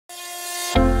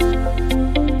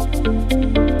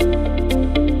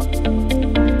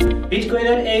Bitcoin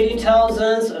at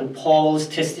 18,000 and Powell's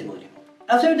testimony.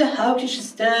 After the hawkish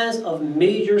stance of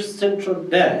major central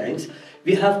banks,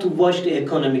 we have to watch the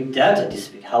economic data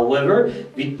this week. However,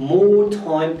 with more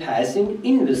time passing,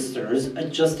 investors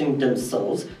adjusting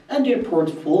themselves and their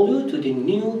portfolio to the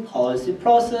new policy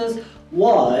process,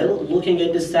 while looking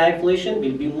at the stagflation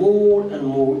will be more and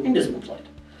more in the spotlight.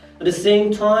 At the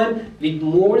same time, with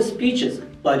more speeches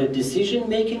by the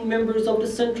decision-making members of the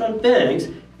central banks,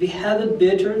 we have a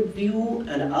better view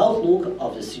and outlook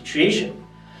of the situation.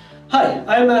 Hi,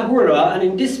 I'm Ahura, and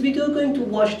in this video I'm going to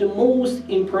watch the most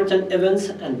important events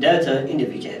and data in the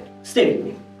week ahead. Stay with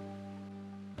me.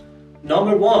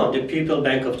 Number 1, the People's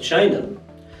Bank of China.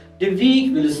 The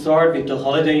week will start with the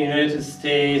holiday in the United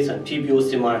States and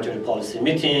PBOC monetary policy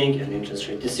meeting and interest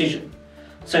rate decision.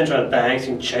 Central banks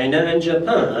in China and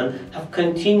Japan have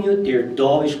continued their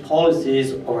dovish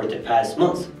policies over the past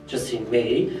months. Just in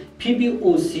May,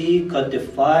 PBOC cut the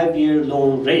 5-year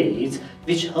loan rates,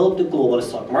 which helped the global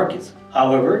stock markets.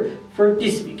 However, for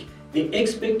this week, we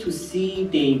expect to see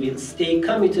they will stay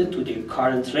committed to their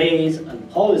current rates and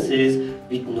policies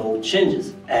with no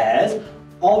changes, as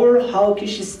our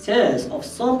hawkish stance of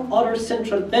some other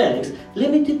central banks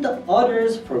limited the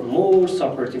others for more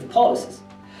supportive policies.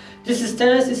 This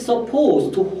stance is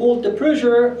supposed to hold the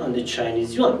pressure on the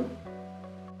Chinese yuan.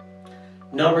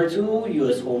 Number 2,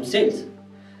 US home sales.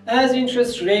 As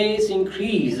interest rates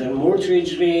increase and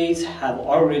mortgage rates have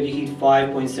already hit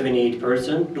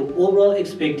 5.78%, the overall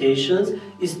expectations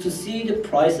is to see the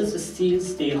prices still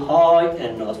stay high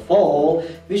and not fall,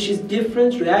 which is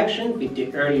different reaction with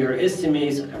the earlier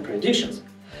estimates and predictions.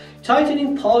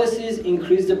 Tightening policies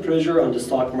increase the pressure on the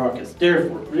stock markets.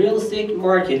 Therefore, real estate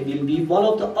market will be one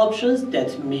of the options that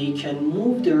can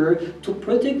move there to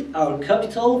protect our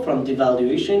capital from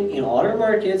devaluation in other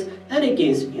markets and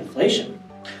against inflation.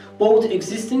 Both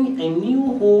existing and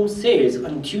new home sales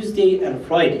on Tuesday and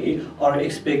Friday are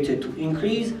expected to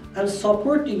increase and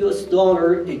support the US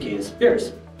dollar against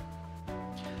peers.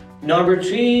 Number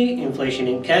 3, inflation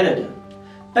in Canada.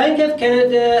 Bank of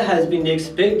Canada has been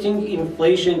expecting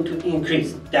inflation to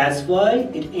increase. That's why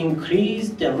it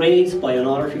increased the rates by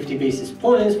another 50 basis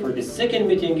points for the second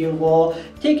meeting in row,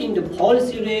 taking the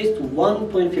policy rates to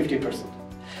 1.50%.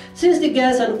 Since the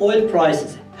gas and oil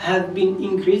prices have been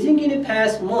increasing in the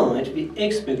past month, we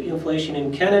expect inflation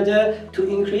in Canada to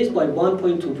increase by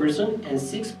 1.2% and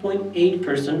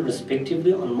 6.8%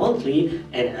 respectively on monthly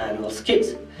and annual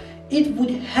scales. It would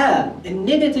have a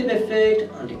negative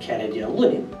effect on the Canadian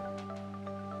loonie.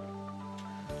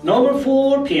 Number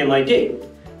 4, PMI day.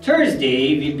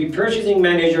 Thursday will be purchasing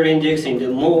manager index in the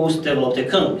most developed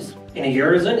economies. In the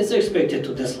Eurozone, it's expected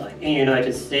to decline. In the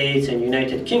United States and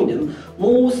United Kingdom,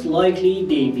 most likely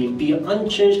they will be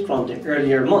unchanged from the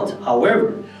earlier month.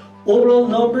 However, overall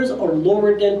numbers are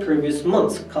lower than previous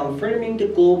months, confirming the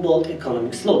global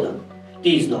economic slowdown.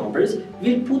 These numbers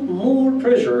will put more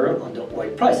pressure on the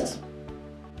oil prices.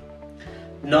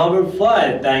 Number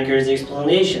 5, bankers'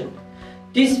 explanation.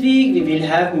 This week we will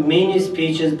have many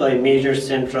speeches by major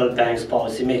central banks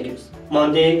policymakers.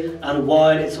 Monday, and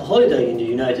while it's a holiday in the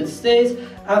United States,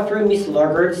 after Ms.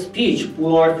 Lagarde's speech,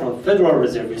 Bullard from Federal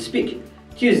Reserve will speak.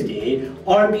 Tuesday,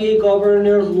 RBA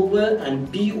Governor Lube and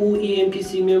BOE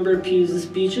MPC member Peel's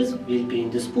speeches will be in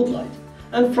the spotlight.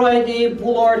 And Friday,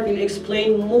 Bullard will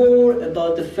explain more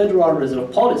about the Federal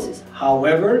Reserve policies.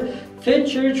 However, Fed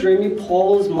Chair Jeremy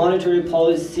Powell's monetary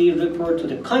policy report to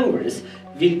the Congress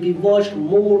will be watched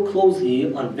more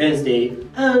closely on Wednesday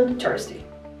and Thursday.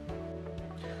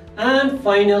 And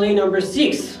finally, number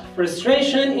 6,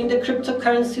 frustration in the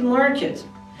cryptocurrency market.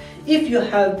 If you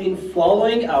have been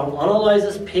following our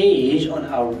analysis page on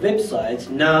our website,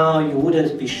 now you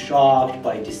wouldn't be shocked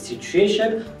by the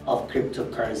situation of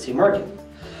cryptocurrency market.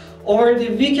 Over the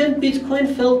weekend,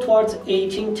 Bitcoin fell towards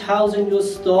 18,000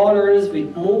 US dollars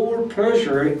with more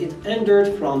pressure it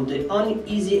endured from the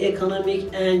uneasy economic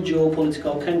and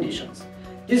geopolitical conditions.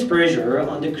 This pressure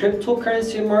on the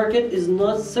cryptocurrency market is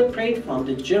not separate from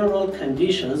the general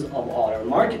conditions of other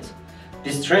markets.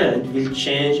 This trend will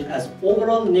change as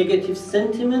overall negative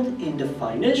sentiment in the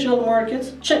financial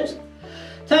markets changes.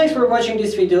 Thanks for watching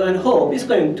this video and hope it's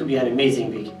going to be an amazing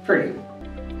week for you.